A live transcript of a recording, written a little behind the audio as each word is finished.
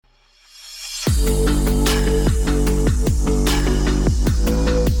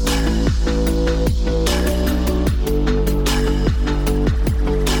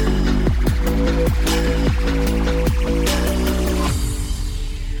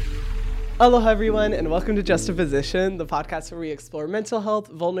Aloha, everyone, and welcome to Just a Physician, the podcast where we explore mental health,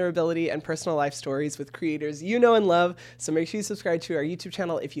 vulnerability, and personal life stories with creators you know and love. So make sure you subscribe to our YouTube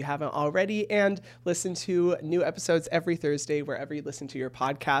channel if you haven't already, and listen to new episodes every Thursday wherever you listen to your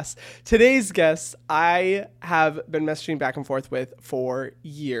podcasts. Today's guest, I have been messaging back and forth with for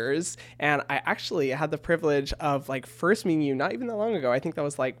years, and I actually had the privilege of first meeting you not even that long ago. I think that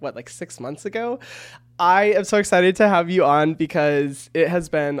was 6 months ago. I am so excited to have you on because it has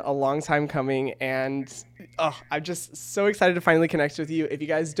been a long time coming, and I'm just so excited to finally connect with you. If you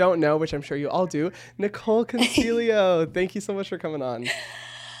guys don't know, which I'm sure you all do, Nicol Concilio, thank you so much for coming on.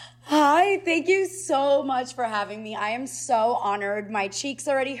 Hi, thank you so much for having me. I am so honored. My cheeks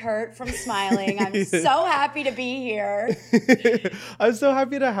already hurt from smiling. I'm so happy to be here. I'm so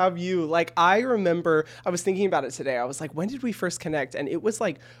happy to have you. I remember, I was thinking about it today. I was like, when did we first connect? And it was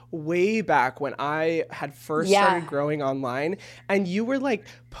way back when I had first started growing online. And you were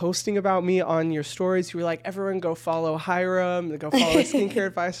posting about me on your stories. You were like, everyone go follow Hyram, go follow skincare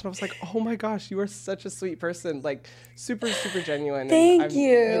advice. And I was like, oh my gosh, you are such a sweet person. Super, super genuine. Thank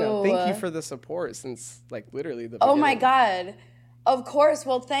you. Thank you for the support since literally the beginning. Oh my God. Of course.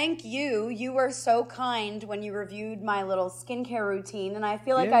 Well, thank you. You were so kind when you reviewed my little skincare routine. And I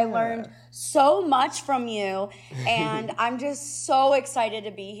feel like I learned so much from you. And I'm just so excited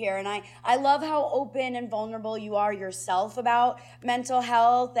to be here. And I love how open and vulnerable you are yourself about mental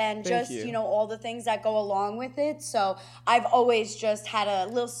health and all the things that go along with it. So I've always just had a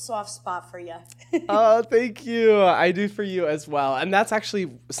little soft spot for you. Oh, thank you. I do for you as well. And that's actually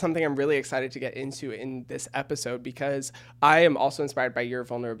something I'm really excited to get into in this episode because I am also inspired by your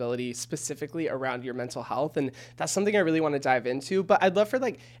vulnerability specifically around your mental health. And that's something I really want to dive into. But I'd love for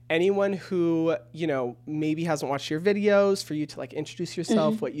anyone who, maybe hasn't watched your videos for you to introduce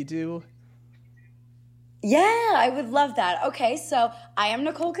yourself, what you do. Yeah, I would love that. Okay, so I am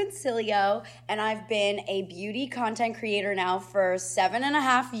Nicol Concilio, and I've been a beauty content creator now for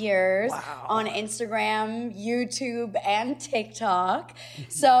 7.5 years on Instagram, YouTube, and TikTok.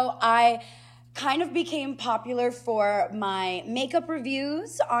 So I kind of became popular for my makeup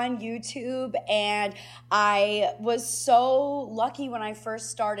reviews on YouTube, and I was so lucky when I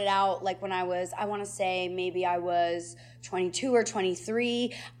first started out, when I want to say maybe I was 22 or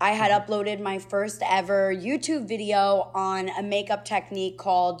 23, I had uploaded my first ever YouTube video on a makeup technique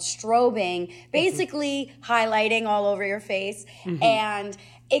called strobing, basically highlighting all over your face, and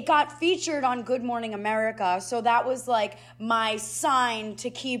it got featured on Good Morning America, so that was my sign to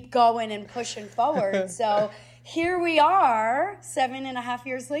keep going and pushing forward. So here we are, 7.5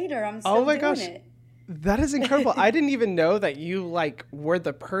 years later. I'm still doing it. That is incredible. I didn't even know that you were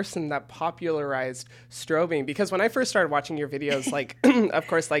the person that popularized strobing, because when I first started watching your videos, of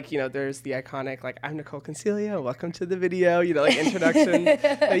course, there's the iconic, I'm Nicol Concilio, welcome to the video, introduction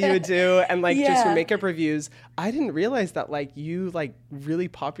that you would do, and just your makeup reviews. I didn't realize that you really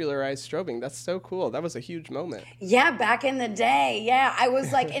popularized strobing. That's so cool. That was a huge moment. Yeah, back in the day. Yeah, I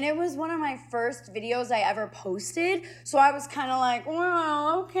was and it was one of my first videos I ever posted. So I was kind of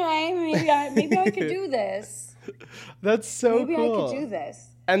well, okay, maybe I could do this. That's so maybe cool. I could do this.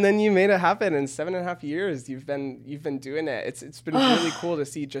 And then you made it happen in 7.5 years. You've been doing it. It's been really cool to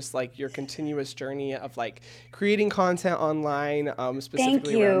see just your continuous journey of creating content online,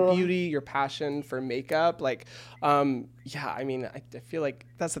 specifically around beauty, your passion for makeup. I feel like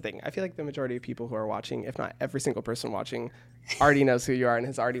that's the thing. I feel like the majority of people who are watching, if not every single person watching, already knows who you are and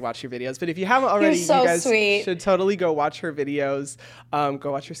has already watched your videos. But if you haven't already, you guys should totally go watch her videos.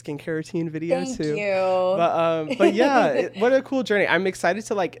 Go watch her skincare routine video too. Thank you. But yeah, what a cool journey. I'm excited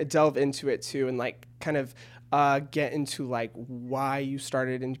to delve into it too and kind of get into why you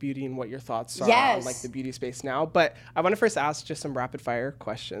started in beauty and what your thoughts are on the beauty space now. But I want to first ask just some rapid fire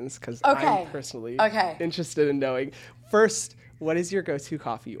questions because I'm personally interested in knowing. First, what is your go-to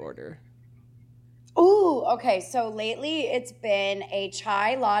coffee order? Ooh, okay. So lately it's been a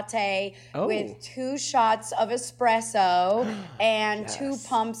chai latte with 2 shots of espresso and 2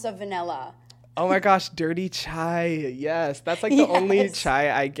 pumps of vanilla. Oh my gosh, dirty chai. Yes. That's the only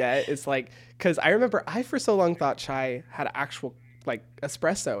chai I get is because I remember I for so long thought chai had actual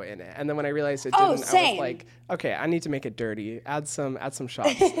espresso in it. And then when I realized it didn't, I was okay, I need to make it dirty. Add some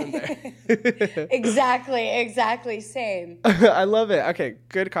shots in there. Exactly. Same. I love it. Okay,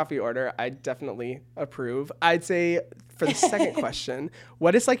 good coffee order. I definitely approve. I'd say for the second question,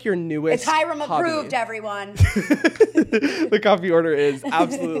 what is your newest It's Hyram hobby? approved, everyone. The coffee order is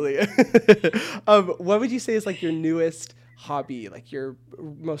absolutely. What would you say is your newest hobby, your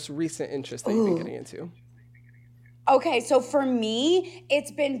most recent interest that you've been getting into? Okay, so for me,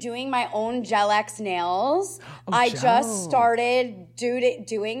 it's been doing my own Gel X nails. I gel. just started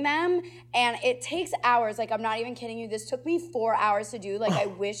doing them, and it takes hours. Like, I'm not even kidding you. This took me 4 hours to do. Like, I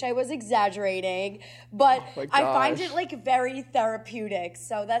wish I was exaggerating, but my I find gosh. it, like, very therapeutic.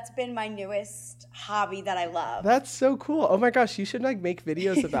 So that's been my newest hobby that I love. That's so cool. Oh my gosh, you should like make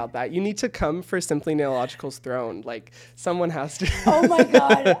videos about that. You need to come for Simply Nailogical's throne. Like someone has to. Oh my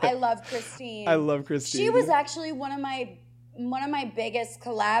God, I love Christine. I love Christine. She was actually one of my biggest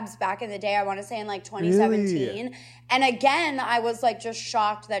collabs back in the day. I want to say in like 2017. Really? And again, I was like just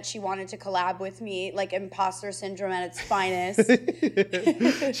shocked that she wanted to collab with me, like imposter syndrome at its finest.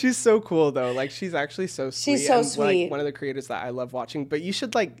 She's so cool though. Like she's actually so sweet. She's so and, sweet. Like one of the creators that I love watching. But you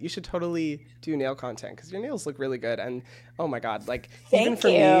should totally do nail content because your nails look really good. And oh my God, like even for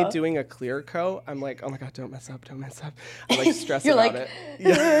me doing a clear coat, I'm like, oh my God, don't mess up. I'm like stressing about it.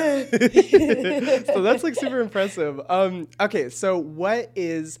 Yeah. So that's like super impressive. Okay, so what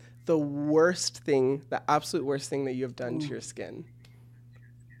is the absolute worst thing that you have done to your skin?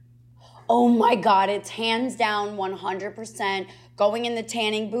 Oh my God, it's hands down 100% going in the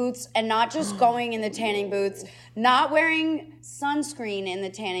tanning booths, and not just going in the tanning booths, not wearing sunscreen in the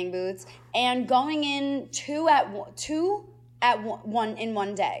tanning booths, and going in two in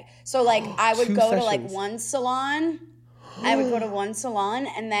one day. So like I would go to like one salon. I would go to one salon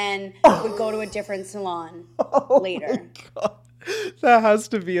and then would go to a different salon later. God. That has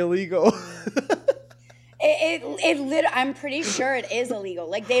to be illegal. I'm pretty sure it is illegal.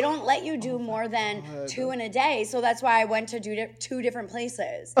 Like they don't let you do more than 2 in a day. So that's why I went to do 2 different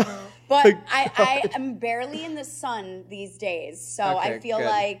places. But I am barely in the sun these days. So okay, I feel good.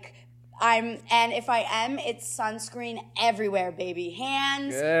 like and if I am, it's sunscreen everywhere, baby.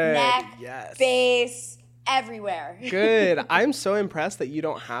 Hands, neck, face, everywhere. Good. I'm so impressed that you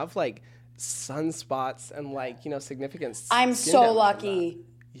don't have like sunspots and like, significant I'm skin so damage lucky.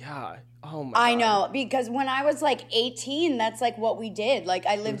 Yeah. Oh my God. I know, because when I was like 18, that's like what we did. Like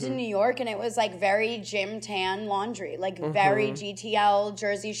I lived in New York and it was like very gym tan laundry, like very GTL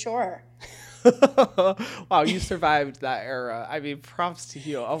Jersey Shore. Wow, you survived that era. I mean, props to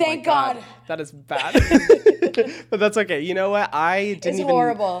you. Oh Thank my God. God. That is bad. But that's okay. You know what?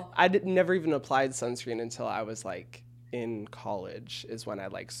 Horrible. I never even applied sunscreen until I was like in college is when I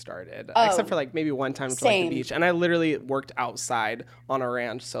like started. Except for like maybe one time to like the beach. And I literally worked outside on a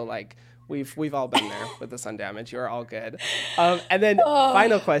ranch, so like we've all been there with the sun damage. You're all good. And then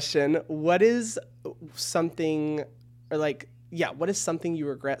final question, what is something you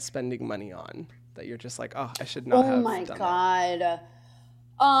regret spending money on that you're just like, oh, I should not have done that? Oh my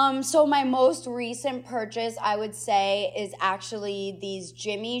God. So my most recent purchase, I would say, is actually these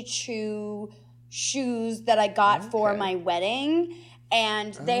Jimmy Choo shoes that I got for my wedding.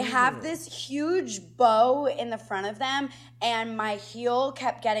 And they have this huge bow in the front of them, and my heel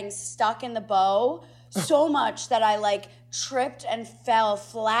kept getting stuck in the bow so much that I like tripped and fell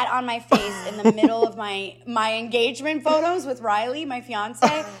flat on my face in the middle of my engagement photos with Riley, my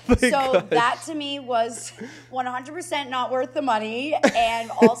fiance. That to me was 100% not worth the money.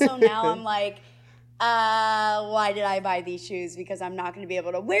 And also now I'm like, why did I buy these shoes? Because I'm not going to be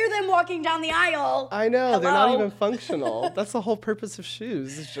able to wear them walking down the aisle. I know. Hello? They're not even functional. That's the whole purpose of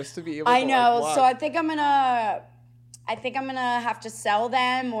shoes, is just to be able to I know. like, walk. So I think I'm going to have to sell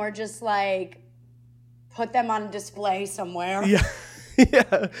them or just like put them on display somewhere. Yeah.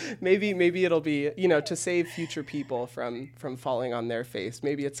 Yeah, maybe it'll be, to save future people from falling on their face.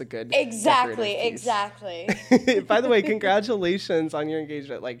 Maybe it's a good Exactly. By the way, congratulations on your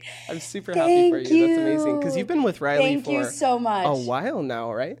engagement. Like, I'm super happy for you. That's amazing because you've been with Riley for so much. a while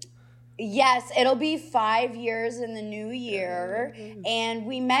now, right? Yes, it'll be 5 years in the new year. And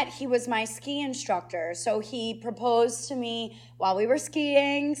we met, he was my ski instructor. So he proposed to me while we were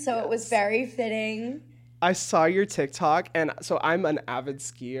skiing. So it was very fitting. I saw your TikTok, and so I'm an avid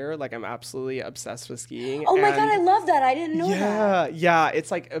skier. Like, I'm absolutely obsessed with skiing. Oh my God, I love that. I didn't know that. Yeah, it's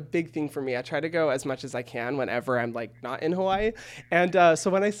like a big thing for me. I try to go as much as I can whenever I'm like not in Hawaii. And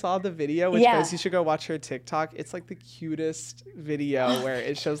so when I saw the video, which guys, you should go watch her TikTok. It's like the cutest video where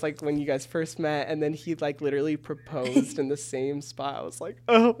it shows like when you guys first met, and then he like literally proposed in the same spot. I was like,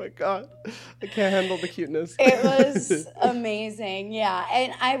 oh my God, I can't handle the cuteness. It was amazing, yeah.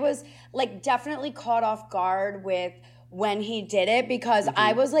 And I was like definitely caught off guard with when he did it because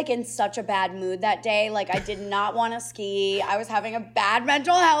I was like in such a bad mood that day. Like I did not want to ski. I was having a bad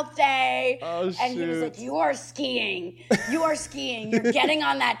mental health day. Oh, and he was like, you are skiing. You are skiing. You're getting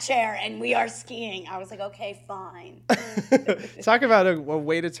on that chair and we are skiing. I was like, okay, fine. Talk about a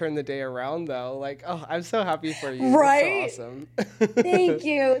way to turn the day around though. Like, oh, I'm so happy for you. Right? That's so awesome. Thank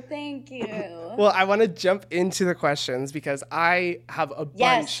you. Thank you. Well, I want to jump into the questions because I have a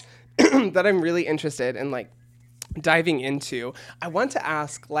bunch that I'm really interested in like diving into. I want to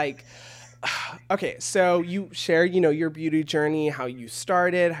ask like, okay, so you share, your beauty journey, how you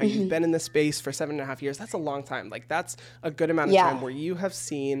started, how you've been in the space for 7.5 years. That's a long time. Like that's a good amount of time where you have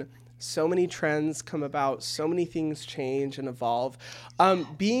seen so many trends come about, so many things change and evolve.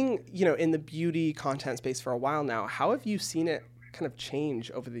 Being, in the beauty content space for a while now, how have you seen it kind of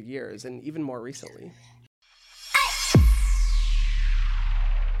change over the years and even more recently?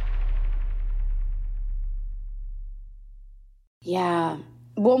 Yeah.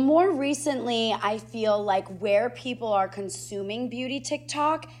 Well, more recently, I feel like where people are consuming beauty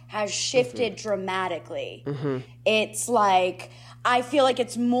TikTok has shifted dramatically. It's like, I feel like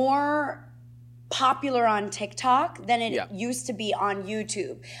it's more popular on TikTok than it used to be on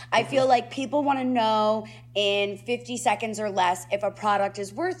YouTube. I feel like people want to know in 50 seconds or less if a product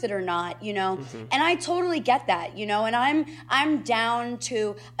is worth it or not, and I totally get that, and I'm down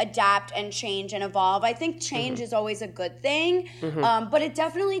to adapt and change and evolve. I think change is always a good thing, but it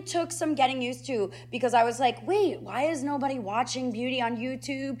definitely took some getting used to because I was like, wait, why is nobody watching beauty on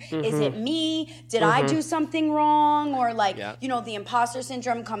YouTube? Is it me? Did I do something wrong? Or like, the imposter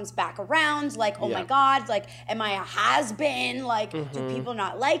syndrome comes back around, like, oh my God, like, am I a has-been? Like, do people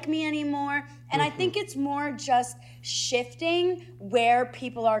not like me anymore? And I think it's more just shifting where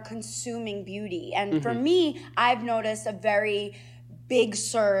people are consuming beauty. And for me, I've noticed a very big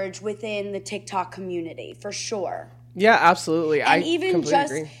surge within the TikTok community, for sure. Yeah, absolutely. And I completely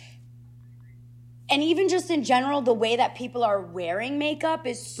agree. And even just in general, the way that people are wearing makeup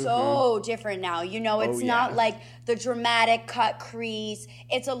is so different now. It's not like the dramatic cut crease.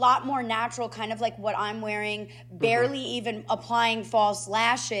 It's a lot more natural, kind of like what I'm wearing, barely even applying false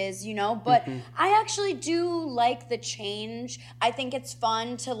lashes, But I actually do like the change. I think it's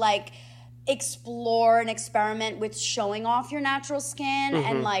fun to like explore and experiment with showing off your natural skin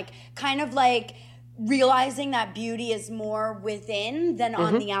and like kind of like realizing that beauty is more within than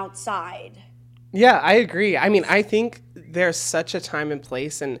on the outside. Yeah, I agree. I mean, I think there's such a time and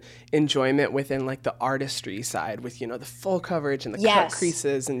place and enjoyment within like the artistry side with, the full coverage and the cut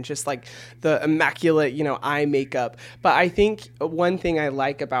creases and just like the immaculate, eye makeup. But I think one thing I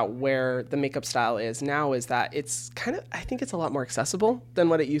like about where the makeup style is now is that I think it's a lot more accessible than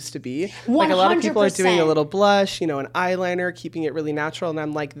what it used to be. 100%. Like a lot of people are doing a little blush, an eyeliner, keeping it really natural. And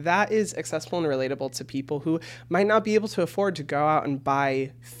I'm like, that is accessible and relatable to people who might not be able to afford to go out and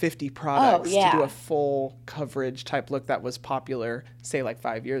buy 50 products to do a full coverage type look that was popular, say like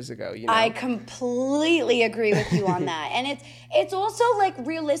 5 years ago. I completely agree with you on that. And it's also like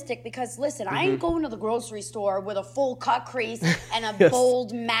realistic because listen, I ain't going to the grocery store with a full cut crease and a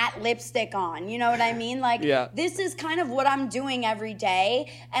bold matte lipstick on. You know what I mean? Like this is kind of what I'm doing every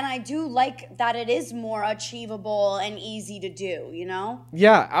day. And I do like that it is more achievable and easy to do,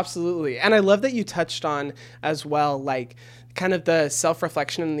 Yeah, absolutely. And I love that you touched on as well, like kind of the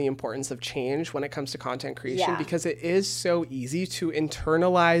self-reflection and the importance of change when it comes to content creation because it is so easy to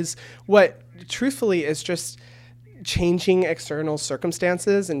internalize what truthfully is just changing external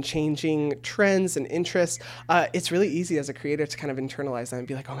circumstances and changing trends and interests. It's really easy as a creator to kind of internalize that and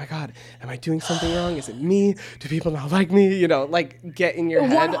be like, oh my God, am I doing something wrong? Is it me? Do people not like me? Like get in your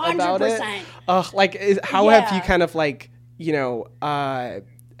head 100%. about it. How have you kind of like,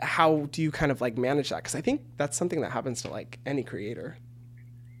 how do you kind of like manage that? Because I think that's something that happens to like any creator.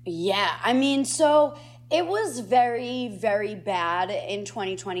 Yeah, I mean, so it was very, very bad in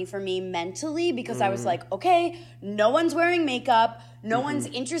 2020 for me mentally because I was like, okay, no one's wearing makeup. No one's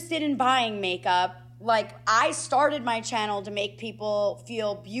interested in buying makeup. Like, I started my channel to make people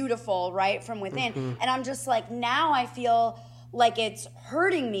feel beautiful, right, from within. And I'm just like, now I feel like it's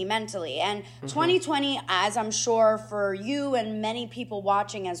hurting me mentally. And 2020, as I'm sure for you and many people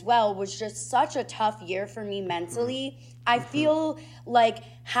watching as well, was just such a tough year for me mentally. I feel like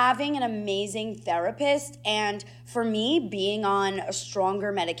having an amazing therapist and for me being on a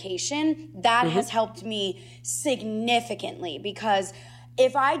stronger medication, that has helped me significantly because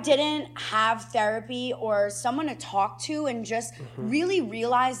if I didn't have therapy or someone to talk to and just really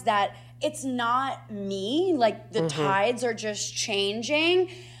realize that it's not me, like the tides are just changing,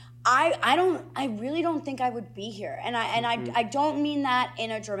 I really don't think I would be here. And I don't mean that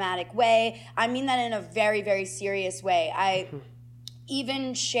in a dramatic way. I mean that in a very, very serious way. I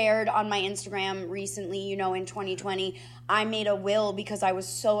even shared on my Instagram recently, in 2020, I made a will because I was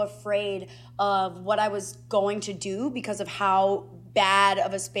so afraid of what I was going to do because of how bad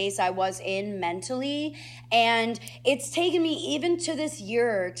of a space I was in mentally. And it's taken me even to this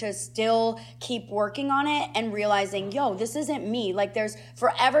year to still keep working on it and realizing, this isn't me. Like, there's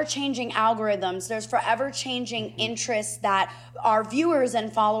forever changing algorithms. There's forever changing interests that our viewers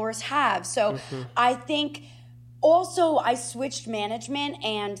and followers have. So I think also I switched management,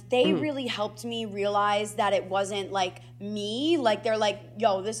 and they really helped me realize that it wasn't like me. Like, they're like,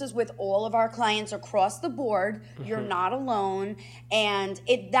 this is with all of our clients across the board. You're not alone. And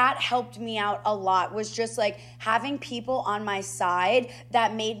that helped me out a lot, was just like having people on my side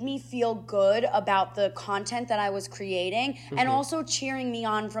that made me feel good about the content that I was creating, and also cheering me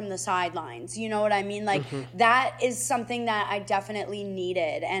on from the sidelines. You know what I mean? Like, that is something that I definitely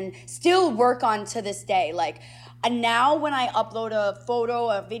needed and still work on to this day. Like, and now when I upload a photo,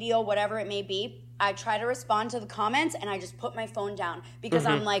 a video, whatever it may be, I try to respond to the comments and I just put my phone down, because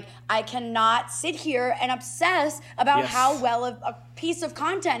I'm like, I cannot sit here and obsess about how well a piece of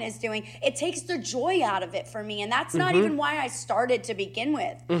content is doing. It takes the joy out of it for me. And that's not even why I started to begin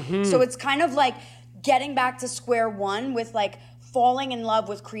with. So it's kind of like getting back to square one with like falling in love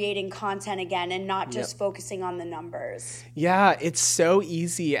with creating content again and not just focusing on the numbers. Yeah, it's so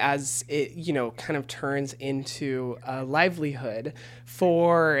easy as it, kind of turns into a livelihood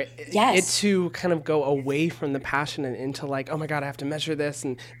for it to kind of go away from the passion and into like, oh my God, I have to measure this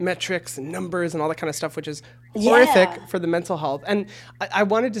and metrics and numbers and all that kind of stuff, which is horrific for the mental health. And I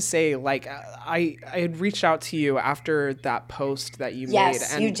wanted to say, like, I had reached out to you after that post that you made.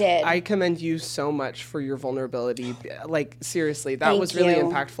 And you did. I commend you so much for your vulnerability. Like, seriously, that was really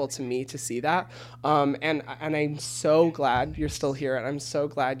impactful to me to see that. And I'm so glad you're still here, and I'm so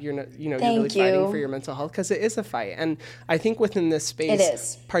glad you're really fighting for your mental health, because it is a fight. And I think within this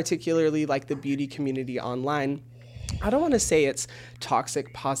space, particularly like the beauty community online, I don't want to say it's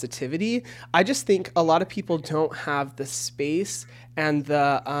toxic positivity. I just think a lot of people don't have the space and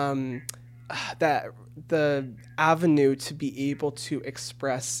the avenue to be able to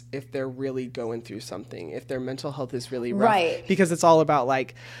express if they're really going through something, if their mental health is really rough. Right. Because it's all about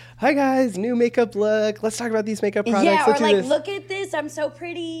like, hi guys, new makeup look. Let's talk about these makeup products. Yeah, or like, look at this, I'm so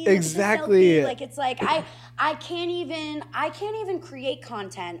pretty. Exactly. Like, it's like I can't even create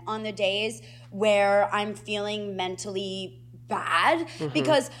content on the days where I'm feeling mentally bad,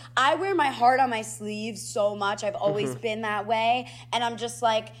 because I wear my heart on my sleeve so much. I've always been that way. And I'm just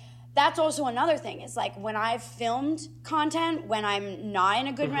like, that's also another thing. It's like, when I've filmed content, when I'm not in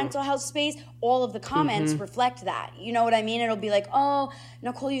a good mental health space, all of the comments reflect that. You know what I mean? It'll be like, oh,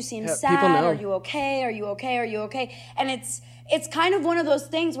 Nicole, you seem sad. Are you okay? Are you okay? Are you okay? And it's kind of one of those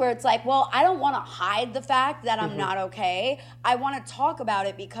things where it's like, well, I don't want to hide the fact that I'm not okay. I want to talk about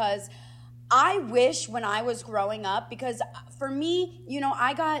it, because I wish when I was growing up, because for me,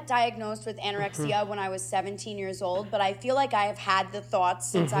 I got diagnosed with anorexia when I was 17 years old, but I feel like I have had the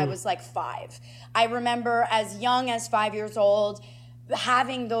thoughts since I was like 5. I remember as young as 5 years old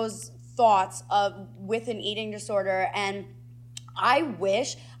having those thoughts with an eating disorder, and I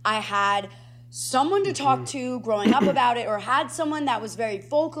wish I had someone to talk to growing up about it, or had someone that was very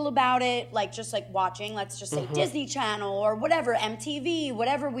vocal about it, like just like watching, let's just say Disney Channel or whatever, MTV,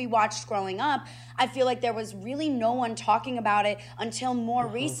 whatever we watched growing up. I feel like there was really no one talking about it until more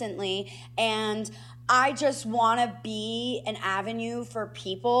recently. And I just want to be an avenue for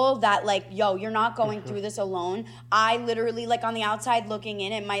people that like, you're not going through this alone. I literally, like, on the outside looking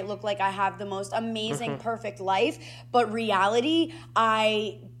in, it might look like I have the most amazing, perfect life, but reality,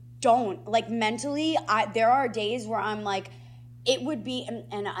 I don't. Like, mentally, there are days where I'm like, it would be,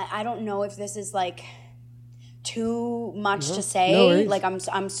 and I don't know if this is like too much to say. Like,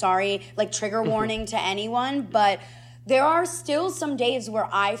 I'm sorry, like, trigger warning to anyone, but there are still some days where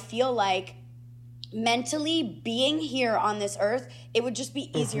I feel like mentally being here on this earth, it would just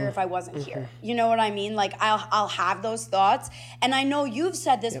be easier if I wasn't here. You know what I mean? Like, I'll have those thoughts. And I know you've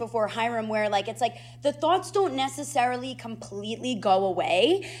said this before, Hyram, where like, it's like the thoughts don't necessarily completely go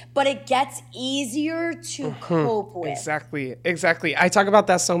away, but it gets easier to cope with. Exactly. I talk about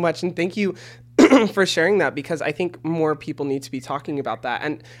that so much, and thank you for sharing that, because I think more people need to be talking about that.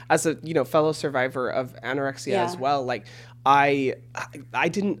 And as a fellow survivor of anorexia as well, like I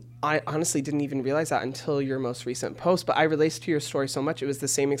honestly didn't even realize that until your most recent post, but I relate to your story so much. It was the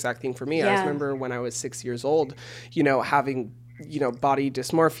same exact thing for me. I remember when I was 6 years old, having body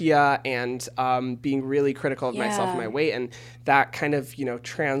dysmorphia and being really critical of myself and my weight. And that kind of,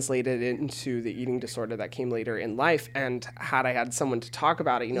 translated into the eating disorder that came later in life. And had I had someone to talk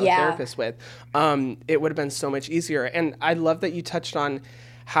about it, a therapist with, it would have been so much easier. And I love that you touched on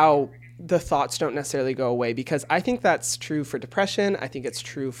how the thoughts don't necessarily go away, because I think that's true for depression. I think it's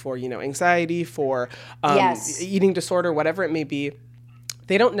true for, anxiety, for eating disorder, whatever it may be.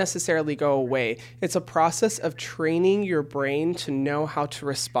 They don't necessarily go away. It's a process of training your brain to know how to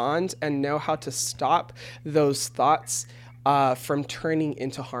respond and know how to stop those thoughts from turning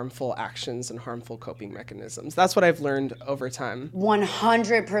into harmful actions and harmful coping mechanisms. That's what I've learned over time.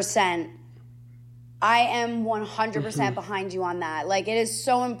 100%. I am 100% behind you on that. Like, it is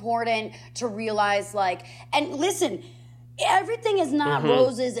so important to realize, and listen, everything is not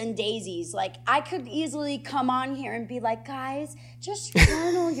roses and daisies. Like, I could easily come on here and be like, guys, just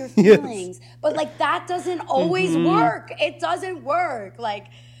journal your feelings. But, that doesn't always work. It doesn't work.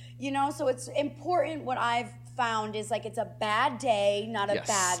 So it's important. What I've found is, it's a bad day, not a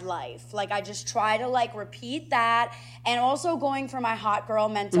bad life. I just try to, repeat that. And also going for my hot girl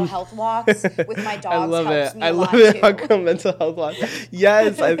mental health walks with my dogs helps me a lot, too. I love it, hot girl mental health walk.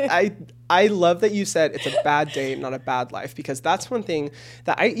 Yes, I love that you said it's a bad day, not a bad life, because that's one thing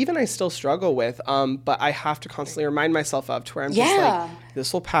that I still struggle with, but I have to constantly remind myself of, to where I'm just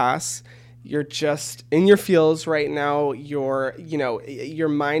this will pass. You're just in your feels right now. Your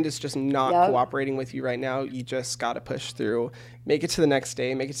mind is just not cooperating with you right now. You just got to push through, make it to the next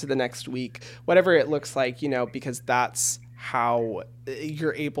day, make it to the next week, whatever it looks like, because that's how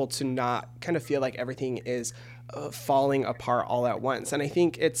you're able to not kind of feel like everything is falling apart all at once. And I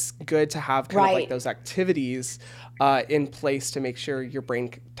think it's good to have kind of those activities in place to make sure your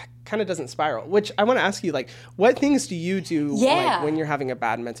brain kind of doesn't spiral. Which I want to ask you, what things do you do when you're having a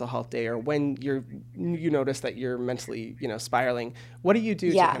bad mental health day, or when you notice that you're mentally spiraling? What do you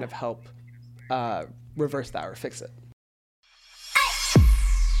do to kind of help reverse that or fix it?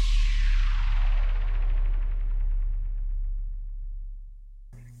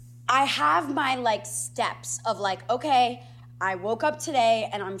 I have my steps of okay, I woke up today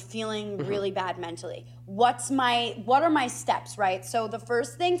and I'm feeling really bad mentally. What are my steps, right? So the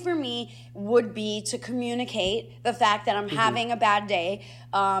first thing for me would be to communicate the fact that I'm having a bad day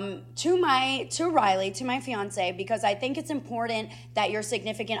to Riley, to my fiance, because I think it's important that your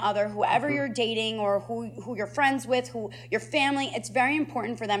significant other, whoever you're dating or who you're friends with, who your family, it's very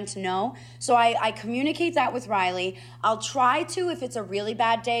important for them to know. So I communicate that with Riley. I'll try to, if it's a really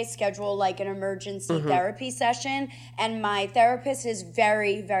bad day, schedule an emergency therapy session, and my therapist is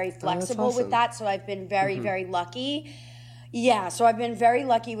very, very flexible with that. So I've been very, very lucky. Yeah, so I've been very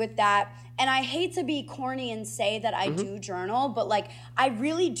lucky with that. And I hate to be corny and say that I do journal, but I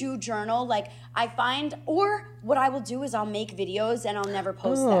really do journal. I find, or what I will do is I'll make videos and I'll never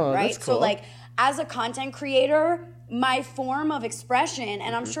post them, right? That's cool. So as a content creator, my form of expression,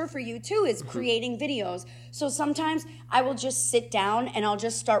 and I'm sure for you too, is creating videos. So sometimes I will just sit down and I'll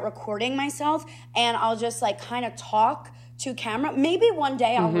just start recording myself, and I'll just kind of talk to camera. Maybe one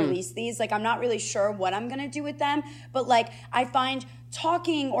day I'll release these. I'm not really sure what I'm gonna do with them, but I find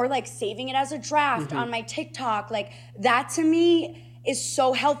talking or saving it as a draft on my TikTok, that to me is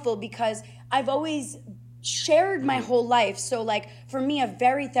so helpful, because I've always shared my whole life. So for me, a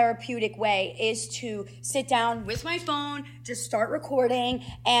very therapeutic way is to sit down with my phone, just start recording,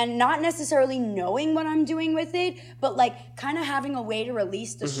 and not necessarily knowing what I'm doing with it, but kind of having a way to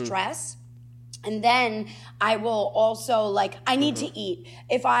release the stress. And then I will also I need to eat.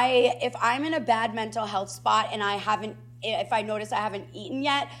 If I'm in a bad mental health spot and if I notice I haven't eaten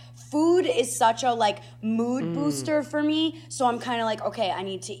yet, food is such a mood booster for me. So I'm kind of okay, I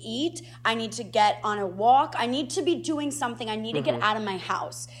need to eat. I need to get on a walk. I need to be doing something. I need to get out of my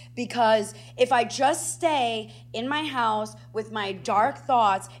house, because if I just stay in my house with my dark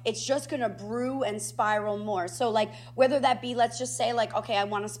thoughts, it's just gonna brew and spiral more. So whether that be, let's just say okay,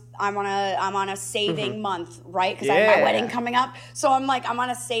 I'm on a saving month, right? Because I have my wedding coming up. So I'm on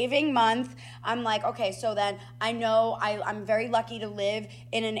a saving month. I'm okay, so then I know I'm very lucky to live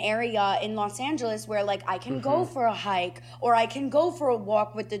in an area in Los Angeles where I can go for a hike, or I can go for a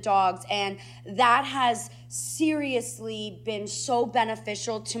walk with the dogs, and that has seriously been so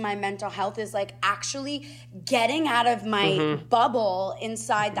beneficial to my mental health, is actually getting out of my bubble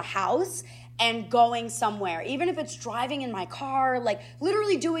inside the house and going somewhere, even if it's driving in my car,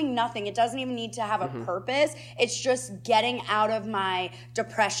 literally doing nothing. It doesn't even need to have a purpose. It's just getting out of my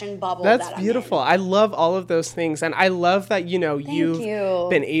depression bubble. That's beautiful. I love all of those things. And I love that, you've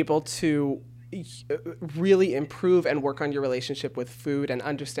been able to really improve and work on your relationship with food and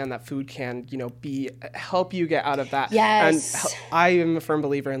understand that food can, help you get out of that. Yes. And I am a firm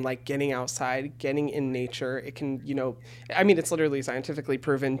believer in like getting outside, getting in nature. It can, it's literally scientifically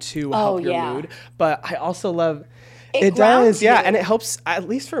proven to help your mood. But I also love it does. Yeah. And it helps, at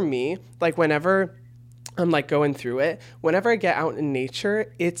least for me, like whenever I'm like going through it, whenever I get out in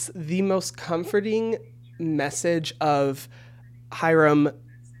nature, it's the most comforting message of, Hyram,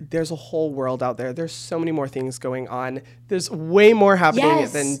 there's a whole world out there. There's so many more things going on. There's way more happening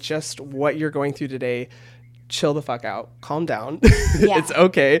than just what you're going through today. Chill the fuck out. Calm down. Yeah. It's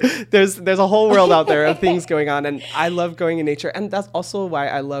okay. There's a whole world out there of things going on. And I love going in nature. And that's also why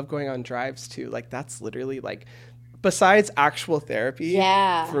I love going on drives too. Like that's literally like, besides actual therapy,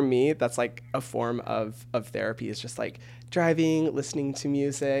 for me, that's like a form of therapy is just like driving, listening to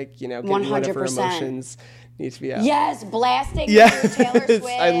music, getting 100%. Whatever emotions need to be out. Yes, blasting Taylor Swift.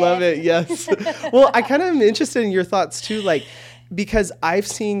 I love it, yes. Well, I kind of am interested in your thoughts too, like, because I've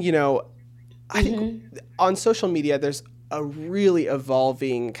seen, I think on social media, there's a really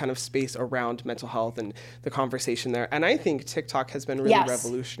evolving kind of space around mental health and the conversation there. And I think TikTok has been really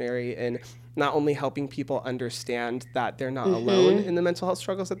revolutionary in not only helping people understand that they're not alone in the mental health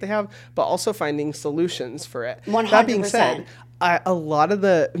struggles that they have, but also finding solutions for it. 100%. That being said, a lot of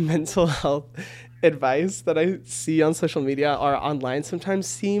the mental health advice that I see on social media or online sometimes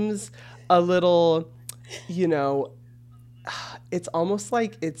seems a little, it's almost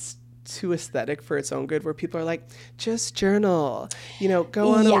like it's too aesthetic for its own good, where people are like, just journal,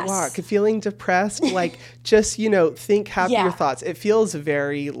 go on a walk. Feeling depressed, like just, think happier thoughts. It feels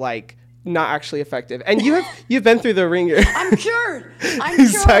very like not actually effective. And you've been through the ringer. I'm cured.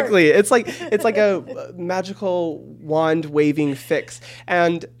 Exactly. It's like a magical wand waving fix.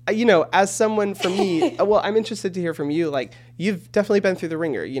 And as someone, for me, well, I'm interested to hear from you. Like you've definitely been through the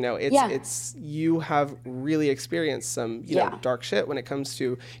ringer. It's you have really experienced some dark shit when it comes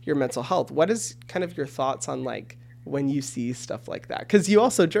to your mental health. What is kind of your thoughts on like when you see stuff like that? Because you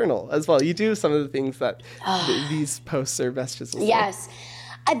also journal as well. You do some of the things that these posts are messages. Yes.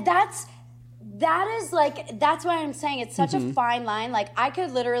 That's why I'm saying it's such a fine line. Like I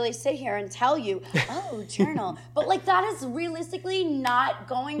could literally sit here and tell you, oh, journal, but like that is realistically not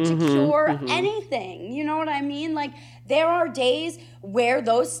going to cure anything. You know what I mean? Like there are days where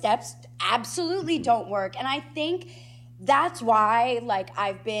those steps absolutely don't work. And I think that's why like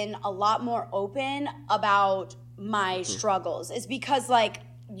I've been a lot more open about my struggles, is because like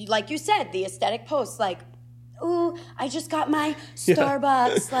you said, the aesthetic posts, like, ooh, I just got my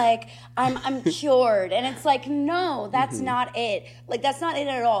Starbucks, like, I'm cured. And it's like, no, that's not it. Like, that's not it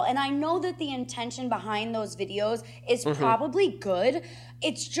at all. And I know that the intention behind those videos is probably good.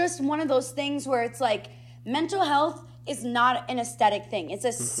 It's just one of those things where it's like, mental health is not an aesthetic thing. It's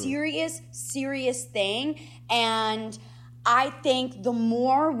a serious, serious thing. And I think the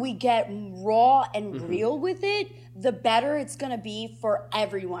more we get raw and real with it, the better it's gonna be for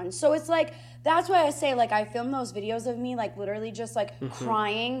everyone. So it's like, that's why I say, like, I film those videos of me, like, literally just, like,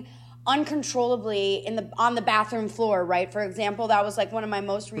 crying uncontrollably on the bathroom floor, right? For example, that was, like, one of my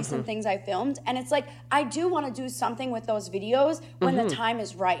most recent things I filmed. And it's like, I do want to do something with those videos when the time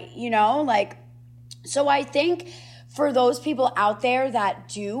is right, Like, so I think for those people out there that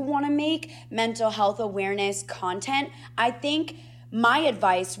do want to make mental health awareness content, I think my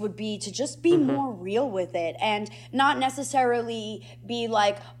advice would be to just be more real with it and not necessarily be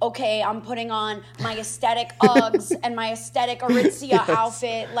like, okay, I'm putting on my aesthetic Uggs and my aesthetic Aritzia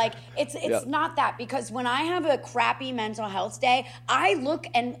outfit. Like, it's not that, because when I have a crappy mental health day, I look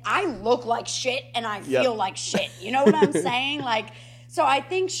like shit and I feel like shit. You know what I'm saying? Like, so I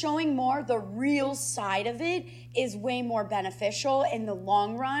think showing more the real side of it is way more beneficial in the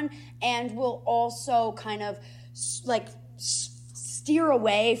long run, and will also kind of like steer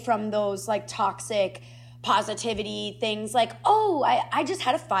away from those like toxic positivity things, like, oh, I just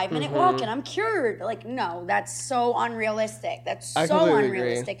had a 5-minute walk and I'm cured. Like, no, that's so unrealistic. That's so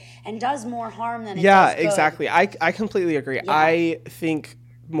unrealistic and does more harm than it does good. Exactly. I completely agree. Yeah. I think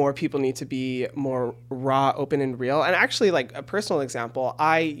more people need to be more raw, open, and real. And actually, like a personal example,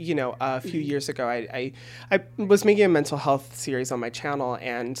 a few years ago, I was making a mental health series on my channel,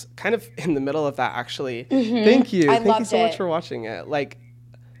 and kind of in the middle of that, actually, thank you so much for watching it. Like,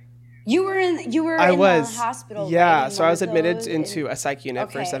 you were in the hospital. Yeah, right? So I was admitted into a psych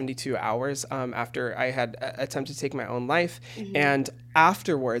unit for 72 hours after I had attempted to take my own life. And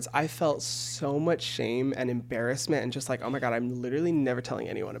afterwards, I felt so much shame and embarrassment, and just like, oh my God, I'm literally never telling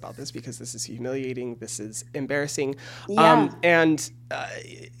anyone about this because this is humiliating. This is embarrassing. Yeah. And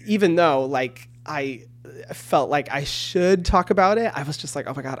even though, like, I felt like I should talk about it. I was just like,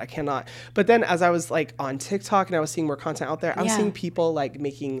 oh my God, I cannot. But then as I was like on TikTok and I was seeing more content out there, I was seeing people like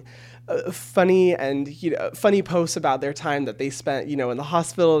making funny and, funny posts about their time that they spent, in the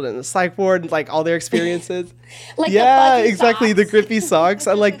hospital and the psych ward, and like all their experiences. Exactly. Socks. The grippy socks.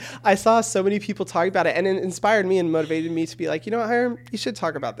 And like, I saw so many people talking about it, and it inspired me and motivated me to be like, you know what, Hyram, you should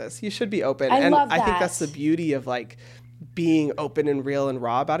talk about this. You should be open. I think that's the beauty of like being open and real and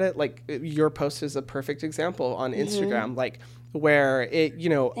raw about it. Like your post is a perfect example on Instagram, like where it,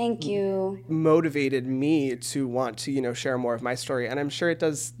 thank you, motivated me to want to, share more of my story. And I'm sure it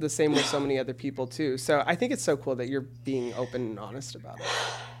does the same with so many other people too. So I think it's so cool that you're being open and honest about it.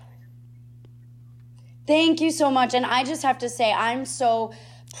 Thank you so much. And I just have to say, I'm so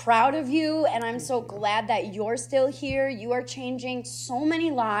proud of you, and I'm so glad that you're still here. You are changing so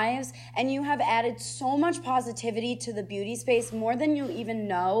many lives, and you have added so much positivity to the beauty space, more than you even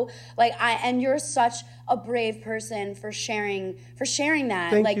know. And you're such a brave person for sharing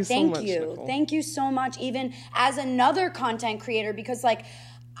that. Thank you so much, Nicole. Thank you so much, even as another content creator, because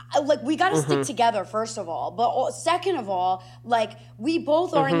we got to stick together, first of all. But second of all, we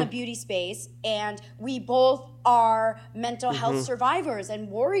both are in the beauty space, and we both are mental health survivors and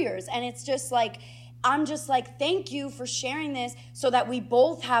warriors. And it's just I'm just thank you for sharing this so that we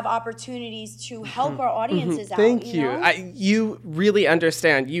both have opportunities to help our audiences out. Thank you. You really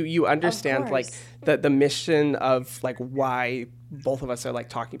understand. You understand the mission of why both of us are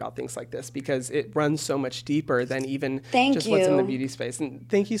talking about things like this, because it runs so much deeper than even what's in the beauty space. And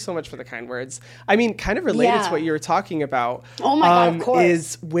thank you so much for the kind words. I mean, kind of related to what you were talking about. Oh my God, of course.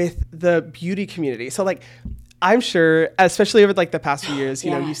 Is with the beauty community. So I'm sure, especially over the past few years,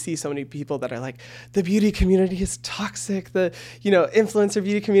 you see so many people that are like, the beauty community is toxic. The, influencer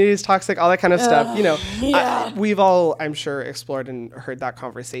beauty community is toxic, all that kind of stuff. We've all, I'm sure, explored and heard that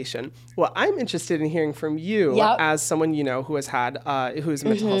conversation. Well, I'm interested in hearing from you as someone, who has had, who's a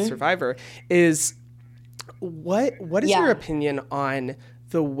mental health survivor, is what is your opinion on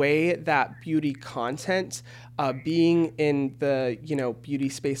the way that beauty content, being in the, beauty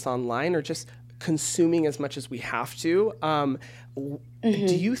space online, or just consuming as much as we have to, do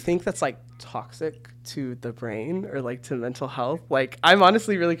you think that's toxic to the brain or to mental health? I'm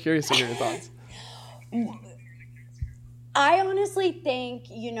honestly really curious to hear your thoughts. I honestly think,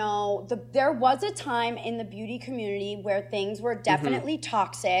 there was a time in the beauty community where things were definitely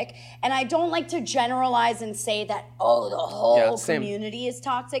toxic. And I don't like to generalize and say that, the whole community is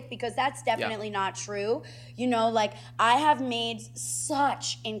toxic, because that's definitely not true. I have made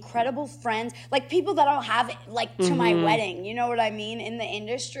such incredible friends, people that I'll have to my wedding, you know what I mean, in the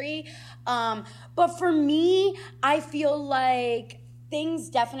industry. But for me, I feel things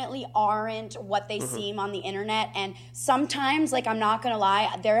definitely aren't what they seem on the internet. And sometimes, I'm not gonna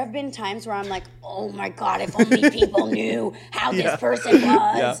lie, there have been times where I'm like, oh my God, if only people knew how this person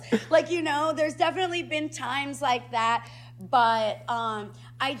was. There's definitely been times like that. But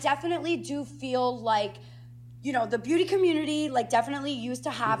I definitely do feel the beauty community definitely used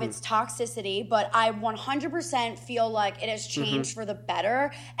to have its toxicity, but I 100% feel it has changed for the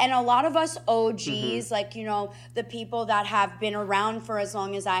better. And a lot of us OGs, the people that have been around for as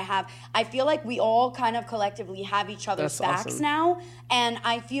long as I have, I feel we all kind of collectively have each other's backs now. And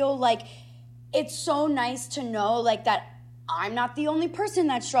I feel it's so nice to know that I'm not the only person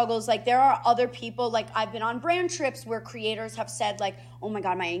that struggles. There are other people, I've been on brand trips where creators have said oh my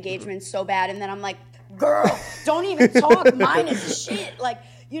God, my engagement's so bad. And then I'm like, girl, don't even talk. Mine is shit.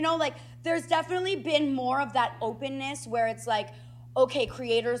 There's definitely been more of that openness where it's okay,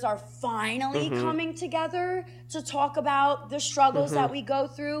 creators are finally coming together to talk about the struggles that we go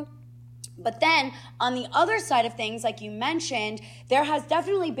through. But then on the other side of things, like you mentioned, there has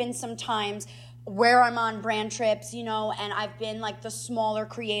definitely been some times where I'm on brand trips, and I've been the smaller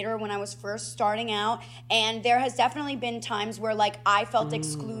creator when I was first starting out. And there has definitely been times where I felt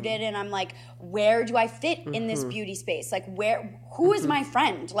excluded, and I'm where do I fit in this beauty space? Who is my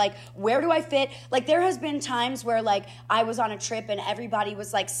friend? Where do I fit? There has been times where I was on a trip and everybody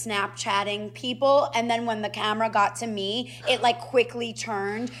was Snapchatting people. And then when the camera got to me, it quickly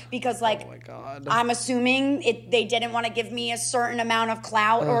turned because oh my God. I'm assuming they didn't want to give me a certain amount of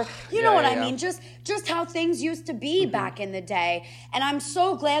clout or you know what I mean? Just how things used to be back in the day. And I'm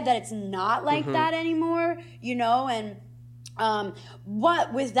so glad that it's not like that anymore, and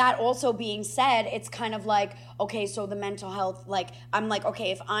what with that also being said, it's kind of okay, so the mental health, I'm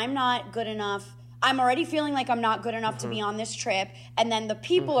okay, if I'm not good enough, I'm already feeling I'm not good enough to be on this trip, and then the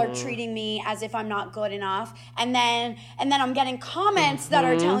people are treating me as if I'm not good enough, and then I'm getting comments that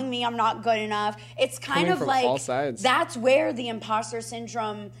are telling me I'm not good enough. It's kind of all sides. That's where the imposter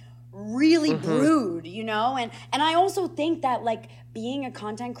syndrome really rude, you know? And I also think that like being a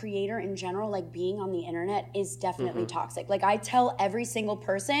content creator in general, like being on the internet is definitely toxic. Like I tell every single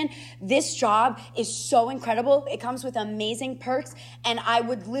person, this job is so incredible. It comes with amazing perks. And I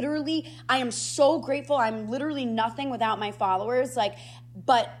am so grateful. I'm literally nothing without my followers. Like,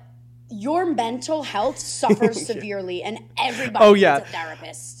 but your mental health suffers severely and everybody needs a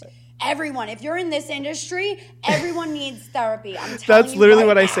therapist. Everyone, if you're in this industry, everyone needs therapy. I'm telling you. That's literally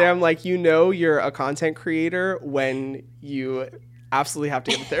what I say. I'm like, you're a content creator when you absolutely have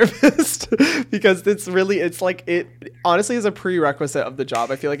to get a therapist because it honestly is a prerequisite of the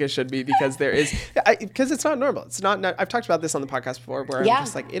job. I feel like it should be because because it's not normal. It's not, I've talked about this on the podcast before where I'm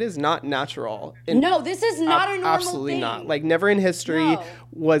just like, it is not natural. No, this is not a normal absolutely thing. Not. Like never in history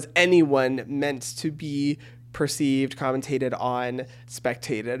was anyone meant to be perceived, commentated on,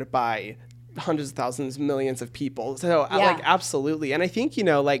 spectated by hundreds of thousands, millions of people. So like, absolutely. And I think,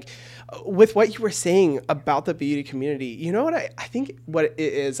 like with what you were saying about the beauty community, you know what I think what it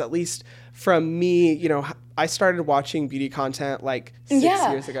is, at least from me, I started watching beauty content like 6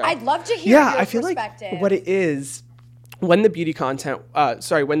 years ago. I'd love to hear your I feel perspective. Like what it is, when the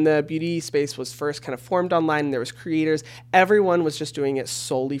beauty space was first kind of formed online and there was creators, everyone was just doing it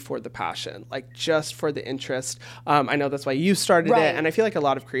solely for the passion, like just for the interest. I know that's why you started it, and I feel like a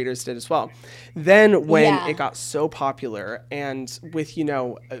lot of creators did as well. Then when it got so popular and with,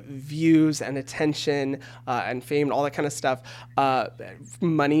 views and attention and fame and all that kind of stuff,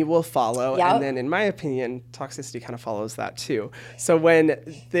 money will follow. And then in my opinion, toxicity kind of follows that too. So when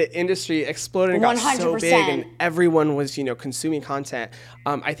the industry exploded and got 100%. So big and everyone was consuming content,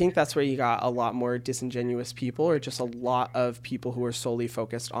 I think that's where you got a lot more disingenuous people or just a lot of people who are solely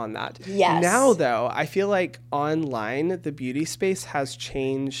focused on that. Yes. Now though, I feel like online the beauty space has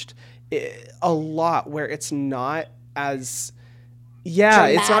changed a lot where it's not as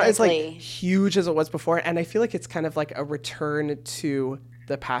it's not as like huge as it was before, and I feel like it's kind of like a return to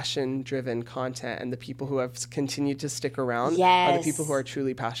the passion-driven content, and the people who have continued to stick around are the people who are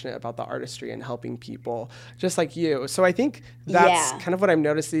truly passionate about the artistry and helping people, just like you. So I think that's kind of what I'm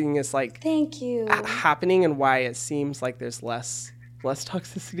noticing is like thank you happening, and why it seems like there's less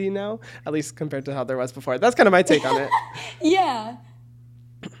toxicity now, at least compared to how there was before. That's kind of my take on it.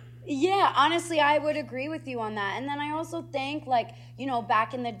 Yeah, honestly, I would agree with you on that. And then I also think, like,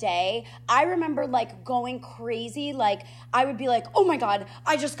 back in the day, I remember, like, going crazy. Like, I would be like, oh, my God,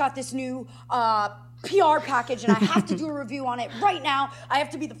 I just got this new PR package, and I have to do a review on it right now. I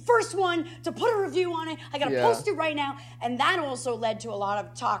have to be the first one to put a review on it. I got to post it right now. And that also led to a lot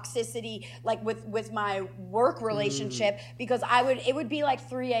of toxicity, like, with my work relationship, because it would be, like,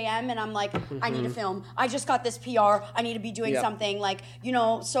 3 a.m., and I'm like, I need to film. I just got this PR. I need to be doing something. Like,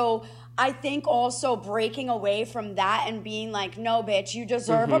 so I think also breaking away from that and being like, no, bitch, you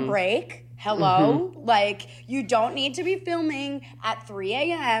deserve a break. Hello? Like, you don't need to be filming at 3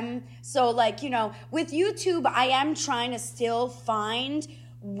 a.m. So, like, with YouTube, I am trying to still find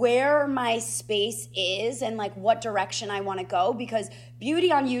where my space is and, like, what direction I want to go, because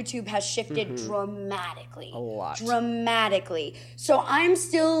beauty on YouTube has shifted dramatically. A lot. Dramatically. So I'm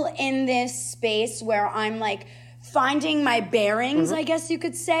still in this space where I'm, like, finding my bearings, I guess you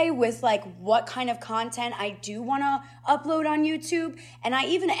could say, with like what kind of content I do want to upload on YouTube. And I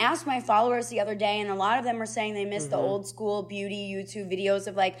even asked my followers the other day, and a lot of them were saying they miss the old school beauty YouTube videos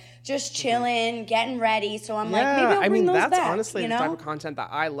of like just chilling, getting ready. So I'm like, maybe I'll bring those back. That's honestly the type of content that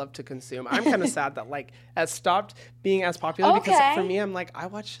I love to consume. I'm kind of sad that like it stopped being as popular because for me, I'm like, I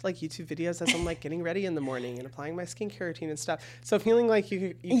watch like YouTube videos as I'm like getting ready in the morning and applying my skincare routine and stuff. So feeling like you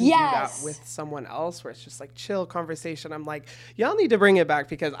can do that with someone else where it's just like chill conversation. I'm like, y'all need to bring it back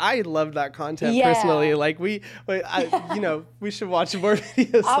because I love that content personally. Like we should watch more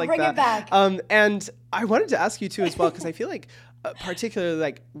videos I'll like bring that. It back. And I wanted to ask you too as well, because I feel like particularly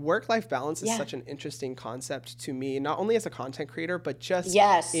like work-life balance is such an interesting concept to me, not only as a content creator, but just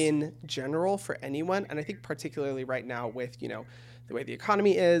in general for anyone. And I think particularly right now with, the way the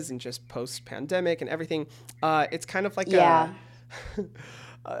economy is and just post-pandemic and everything, it's kind of like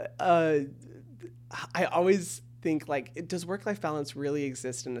I always think like, does work-life balance really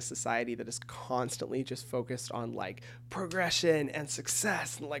exist in a society that is constantly just focused on like progression and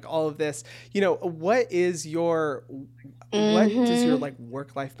success and like all of this? What does your like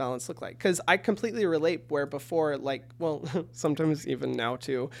work-life balance look like? Because I completely relate where before, like, well, sometimes even now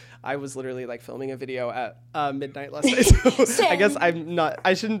too, I was literally like filming a video at midnight last night. So I guess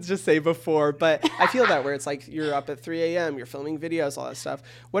I shouldn't just say before, but I feel that where it's like you're up at 3 a.m., you're filming videos, all that stuff.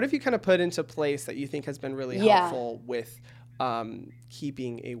 What have you kind of put into place that you think has been really helpful with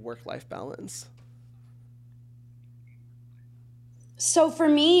keeping a work-life balance? So for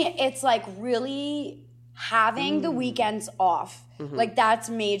me, it's like really having the weekends off. Like that's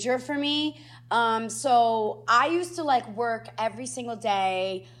major for me. So I used to like work every single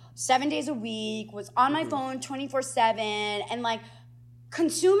day, 7 days a week, was on my phone 24/7, and like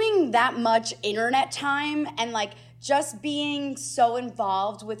consuming that much internet time and like just being so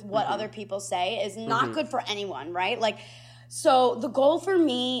involved with what other people say is not good for anyone, right? Like, so the goal for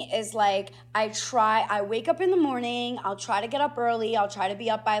me is like I wake up in the morning, I'll try to get up early, I'll try to be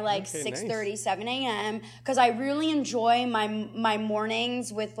up by like 6:30, 7 a.m. because I really enjoy my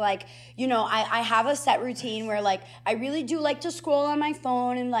mornings with like, you know, I have a set routine where like I really do like to scroll on my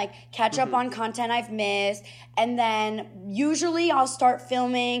phone and like catch up on content I've missed. And then usually I'll start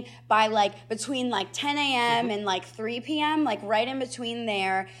filming by like between like 10 a.m. and like 3 p.m., like right in between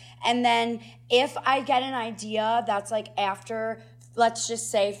there. And then if I get an idea that's like after, let's just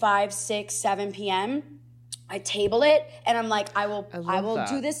say 5, 6, 7 p.m., I table it and I'm like, I will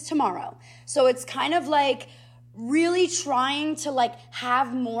do this tomorrow. So it's kind of like really trying to like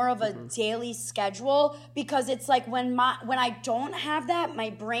have more of a daily schedule, because it's like when I don't have that, my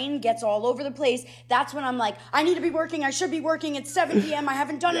brain gets all over the place. That's when I'm like, I need to be working, I should be working, it's 7 p.m., I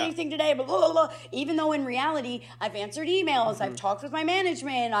haven't done anything today, blah, blah, blah. Even though in reality, I've answered emails, I've talked with my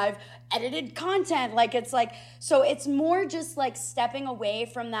management, I've edited content. Like it's like, so it's more just like stepping away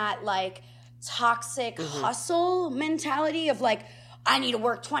from that like toxic hustle mentality of like, I need to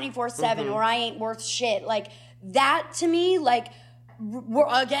work 24/7 or I ain't worth shit. Like that to me, like,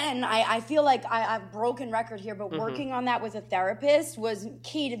 again, I feel like I've broken record here, but working on that with a therapist was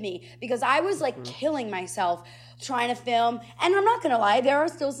key to me, because I was like killing myself trying to film. And I'm not gonna lie, there are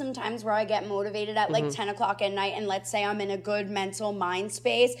still some times where I get motivated at like 10 o'clock at night, and let's say I'm in a good mental mind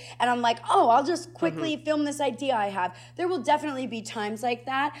space and I'm like, oh, I'll just quickly film this idea I have. There will definitely be times like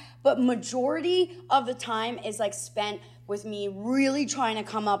that, but majority of the time is like spent with me really trying to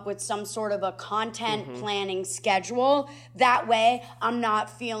come up with some sort of a content planning schedule. That way I'm not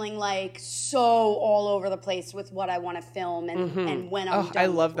feeling like so all over the place with what I want to film and when I'm done. I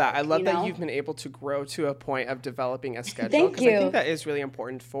love that. I love that know? you've been able to grow to a point of developing a schedule. Thank you. I think that is really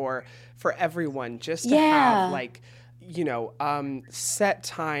important for everyone, just to have like, you know, set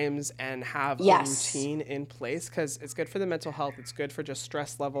times and have a routine in place, because it's good for the mental health. It's good for just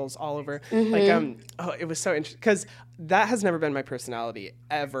stress levels all over. Like, it was so interesting because that has never been my personality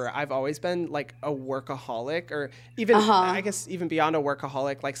ever. I've always been like a workaholic, or even, I guess, even beyond a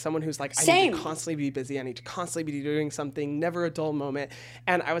workaholic, like someone who's like, I need to constantly be busy. I need to constantly be doing something, never a dull moment.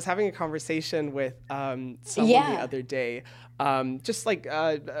 And I was having a conversation with someone the other day, just like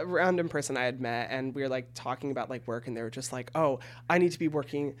a random person I had met, and we were like talking about like work, and they were just like, oh, I need to be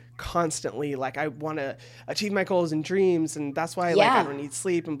working constantly. Like I want to achieve my goals and dreams, and that's why like I don't need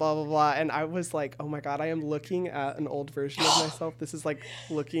sleep and blah, blah, blah. And I was like, oh my God, I am looking at an old version of myself. This is like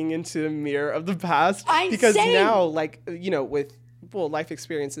looking into a mirror of the past. Because now, like, you know, with life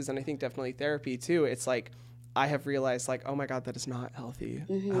experiences, and I think definitely therapy too, it's like, I have realized like, oh my God, that is not healthy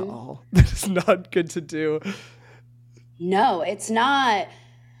at all. That is not good to do. No, it's not.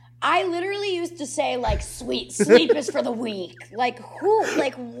 I literally used to say, like, sleep is for the weak. Like, who?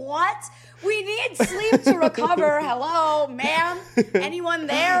 Like, what? We need sleep to recover. Hello, ma'am? Anyone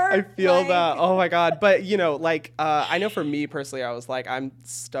there? I feel that. Oh, my God. But, you know, like, I know for me personally, I was like, I'm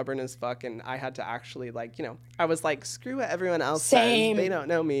stubborn as fuck. And I had to actually, like, you know, I was like, screw what everyone else says. They don't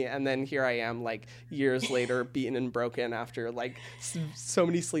know me. And then here I am, like, years later, beaten and broken after, like, so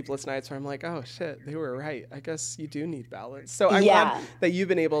many sleepless nights where I'm like, oh, shit, they were right. I guess you do need balance. So I'm glad that you've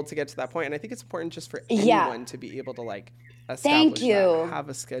been able to get to that point. And I think it's important just for anyone to be able to, like, establish that, have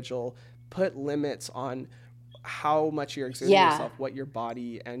a schedule, put limits on how much you're exerting yourself, what your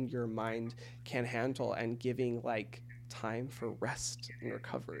body and your mind can handle, and giving like time for rest and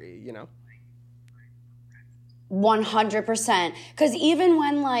recovery, you know? 100%. Because even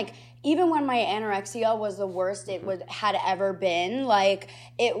when my anorexia was the worst it had ever been, like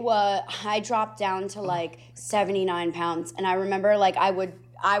I dropped down to like 79 pounds. And I remember like I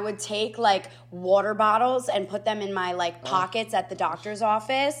would take like water bottles and put them in my like pockets at the doctor's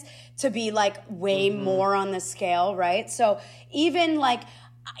office to be like way more on the scale, right? So even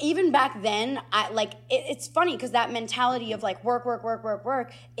back then, it's funny because that mentality of like work,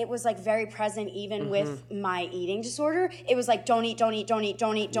 it was like very present even with my eating disorder. It was like don't eat,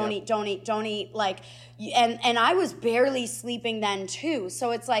 like, and I was barely sleeping then too. So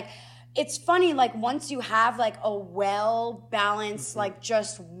it's like, it's funny, like once you have like a well-balanced like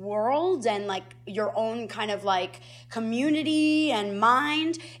just world and like your own kind of like community and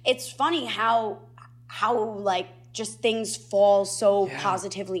mind, it's funny how like just things fall so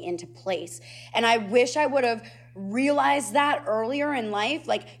positively into place. And I wish I would have realize that earlier in life.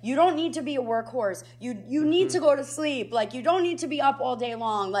 Like, you don't need to be a workhorse. You need to go to sleep. Like, you don't need to be up all day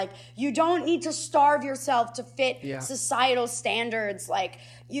long. Like, you don't need to starve yourself to fit societal standards. Like,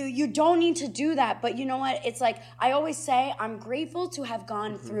 you don't need to do that. But you know what? It's like, I always say, I'm grateful to have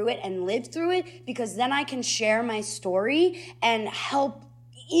gone through it and lived through it, because then I can share my story and help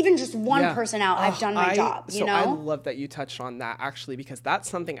even just one person out. I've done my job, you know? I love that you touched on that, actually, because that's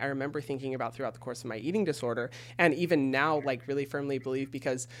something I remember thinking about throughout the course of my eating disorder, and even now, like, really firmly believe,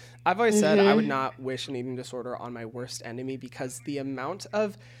 because I've always said I would not wish an eating disorder on my worst enemy, because the amount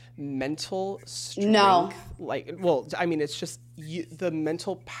of mental strength, it's just the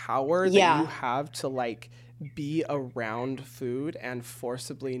mental power that you have to, like, be around food and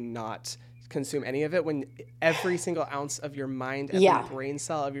forcibly not consume any of it, when every single ounce of your mind, every brain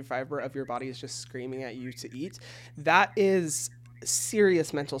cell, every fiber of your body is just screaming at you to eat. That is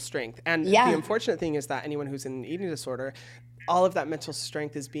serious mental strength. And the unfortunate thing is that anyone who's in an eating disorder, all of that mental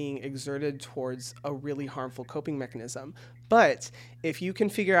strength is being exerted towards a really harmful coping mechanism. But if you can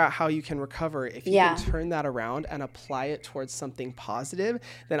figure out how you can recover, if you can turn that around and apply it towards something positive,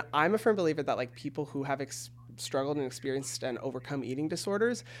 then I'm a firm believer that, like, people who have struggled and experienced and overcome eating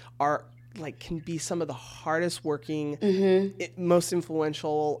disorders are, like, can be some of the hardest working, most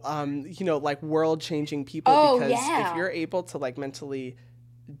influential, like, world-changing people. Because if you're able to, like, mentally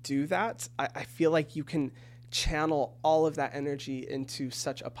do that, I feel like you can channel all of that energy into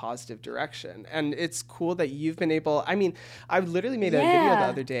such a positive direction. And it's cool that you've been able, I mean, I literally made a video the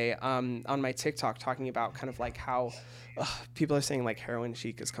other day on my TikTok talking about kind of like how people are saying, like, heroin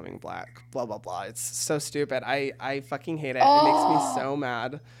chic is coming black, blah, blah, blah. It's so stupid. I fucking hate it. It makes me so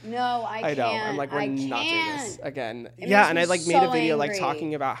mad. No, I can't. know. I'm like, we're not doing this again. And I, like, made a video, like,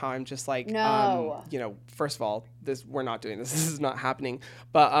 talking about how I'm just like, first of all, we're not doing this. This is not happening.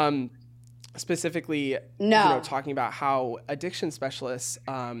 But, specifically, talking about how addiction specialists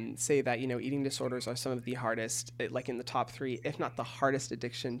say that, eating disorders are some of the hardest, like in the top 3, if not the hardest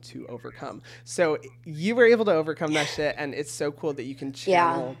addiction to overcome. So you were able to overcome that shit, and it's so cool that you can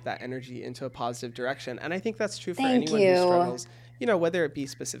channel that energy into a positive direction. And I think that's true for anyone who struggles, whether it be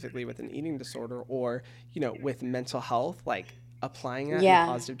specifically with an eating disorder or, with mental health, like, applying it in a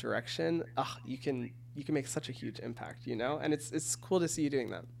positive direction. You can make such a huge impact, and it's cool to see you doing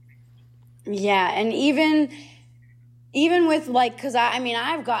that. Yeah, and even with, like, because I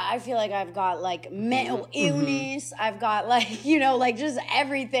feel like I've got, like, mental illness. I've got, like, like, just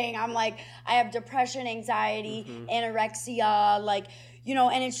everything. I'm like, I have depression, anxiety, anorexia, like,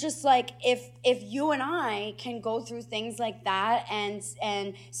 and it's just like, if you and I can go through things like that and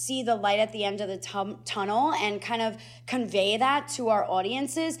see the light at the end of the tunnel and kind of convey that to our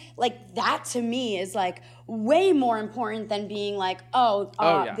audiences, like, that to me is, like, way more important than being like,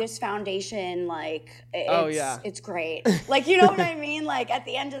 this foundation, like, it's great. Like, you know what I mean? Like, at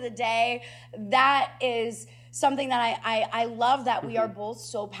the end of the day, that is something that I love that we are both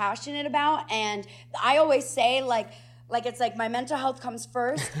so passionate about. And I always say, like, it's like my mental health comes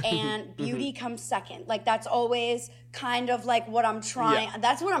first and beauty comes second. Like, that's always kind of like what I'm trying.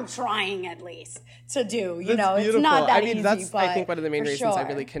 That's what I'm trying, at least, to do. It's not that easy. That's, I think, one of the main reasons I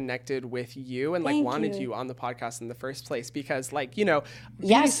really connected with you and, like, wanted you on the podcast in the first place, because, like,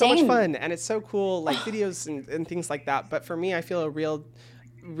 beauty's so much fun and it's so cool, like, videos and things like that. But for me, I feel a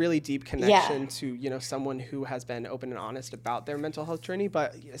really deep connection to, someone who has been open and honest about their mental health journey,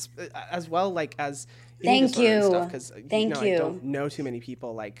 but as well, like, as Thank you. Because I don't know too many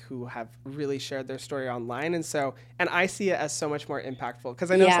people, like, who have really shared their story online, and I see it as so much more impactful,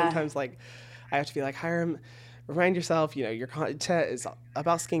 because I know sometimes, like, I have to be like, Hyram, remind yourself, your content is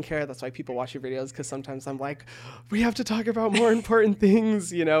about skincare. That's why people watch your videos, because sometimes I'm like, we have to talk about more important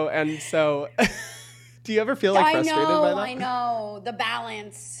things, and so do you ever feel, like, frustrated by that? I know, the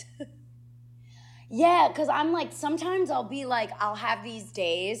balance. Yeah, because I'm like, sometimes I'll be like, I'll have these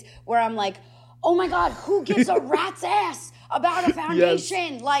days where I'm like, oh my God, who gives a rat's ass about a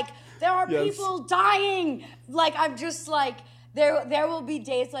foundation? Like, there are people dying. Like, I'm just like, there will be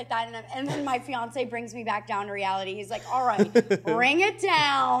days like that, and then my fiance brings me back down to reality. He's like, all right, bring it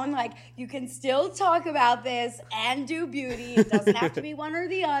down. Like, you can still talk about this and do beauty. It doesn't have to be one or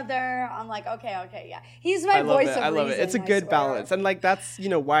the other. I'm like, okay, yeah. He's my voice of reason. I love it. It's a good balance. And, like, that's,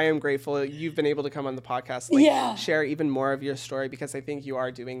 why I'm grateful you've been able to come on the podcast, like, share even more of your story, because I think you are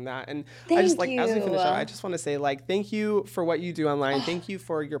doing that. And I just, like, as we finish up, I just want to say, like, thank you for what you do online. Thank you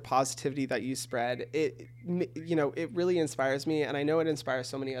for your positivity that you spread. It really inspires me, and I know it inspires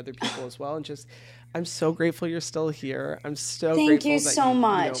so many other people as well. And just, I'm so grateful you're still here. I'm so grateful that you so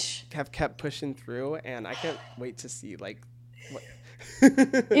much have kept pushing through, and I can't wait to see, like,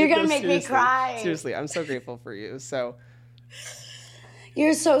 You're going to make me cry. Seriously, I'm so grateful for you. So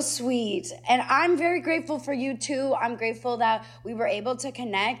you're so sweet. And I'm very grateful for you too. I'm grateful that we were able to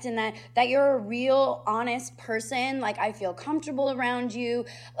connect and that you're a real, honest person. Like, I feel comfortable around you.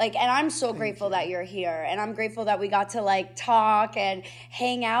 Like, and I'm so grateful that you're here. And I'm grateful that we got to like talk and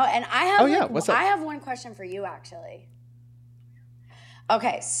hang out. And I have I have one question for you actually.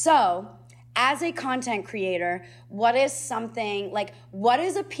 Okay, so as a content creator, what is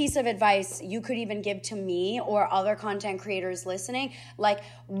a piece of advice you could even give to me or other content creators listening? Like,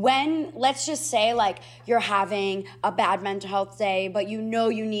 when, let's just say, like, you're having a bad mental health day, but you know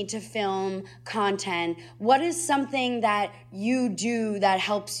you need to film content, what is something that you do that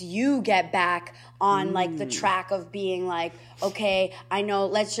helps you get back on, like, the track of being like, okay, I know,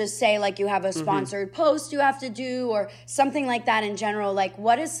 let's just say, like, you have a sponsored post you have to do or something like that in general. Like,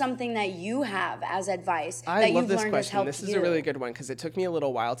 what is something that you have as advice that you've learned has helped you? This is a really good one because it took me a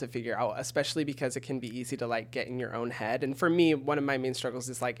little while to figure out, especially because it can be easy to, like, get in your own head. And for me, one of my main struggles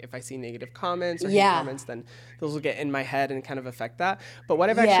is, like, if I see negative comments or hate comments, then those will get in my head and kind of affect that. But what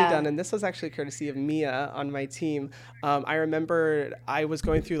I've actually done, and this was actually courtesy of Mia on my team, I remember I was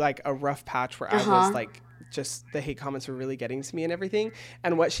going through, like, a rough patch where I was, like, just the hate comments were really getting to me and everything.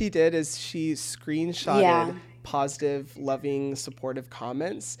 And what she did is she screenshotted positive, loving, supportive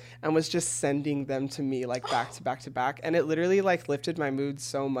comments and was just sending them to me, like, back to back to back. And it literally, like, lifted my mood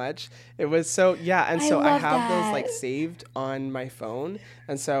so much. It was so, and so I have those, like, saved on my phone.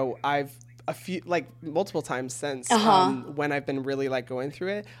 And so I've multiple times since when I've been really, like, going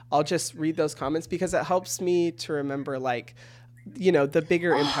through it, I'll just read those comments because it helps me to remember, like, you know, the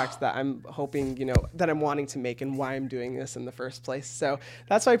bigger impact that I'm hoping, you know, that I'm wanting to make and why I'm doing this in the first place. So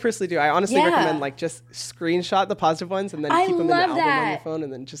that's what I personally do. I honestly recommend, like, just screenshot the positive ones and then keep them in the album on your phone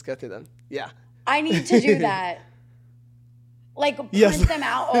and then just go through them. Yeah. I need to do that. Like, print them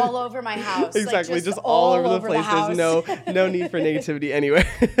out all over my house. Exactly. Like, just all over the place. There's no need for negativity anywhere.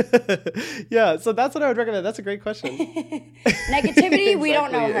 Yeah. So that's what I would recommend. That's a great question. Negativity, we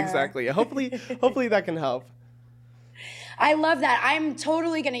don't know her. Exactly. Hopefully that can help. I love that. I'm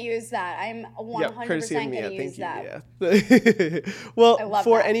totally going to use that. I'm 100% going to use that. Yeah. Well,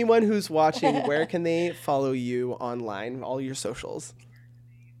 for anyone who's watching, where can they follow you online, all your socials?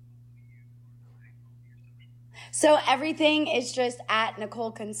 So everything is just at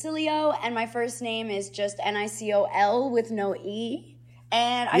Nicol Concilio, and my first name is just Nicol with no E.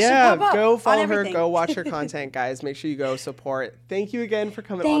 And I should pop up go follow on her, go watch her content, guys. Make sure you go support. Thank you again for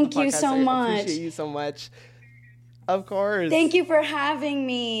coming on the podcast. Thank you so much. I appreciate you so much. Of course. Thank you for having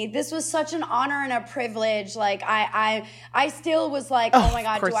me. This was such an honor and a privilege. Like, I still was like, oh my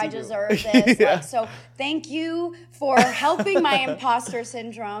God, do I deserve this? Like, so thank you for helping my imposter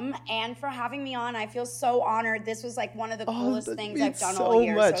syndrome and for having me on. I feel so honored. This was like one of the coolest things I've done all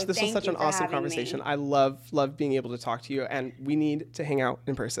year. So this was such an awesome conversation. I love being able to talk to you, and we need to hang out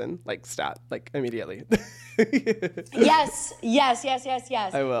in person, like, immediately. Yes.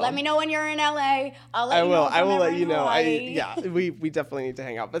 I will. Let me know when you're in LA. I will let you know. We definitely need to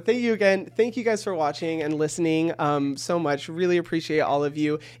hang out. But thank you again. Thank you guys for watching and listening so much. Really appreciate all of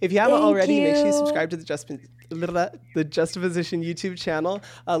you. If you haven't already, make sure you subscribe to the Justification YouTube channel.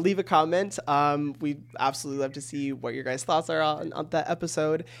 Leave a comment. We'd absolutely love to see what your guys' thoughts are on that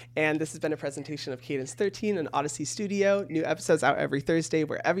episode. And this has been a presentation of Cadence 13 and Odyssey Studio. New episodes out every Thursday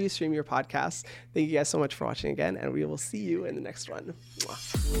wherever you stream your podcasts. Thank you guys so much for watching again, and we will see you in the next one.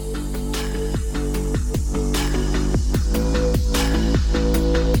 Mwah.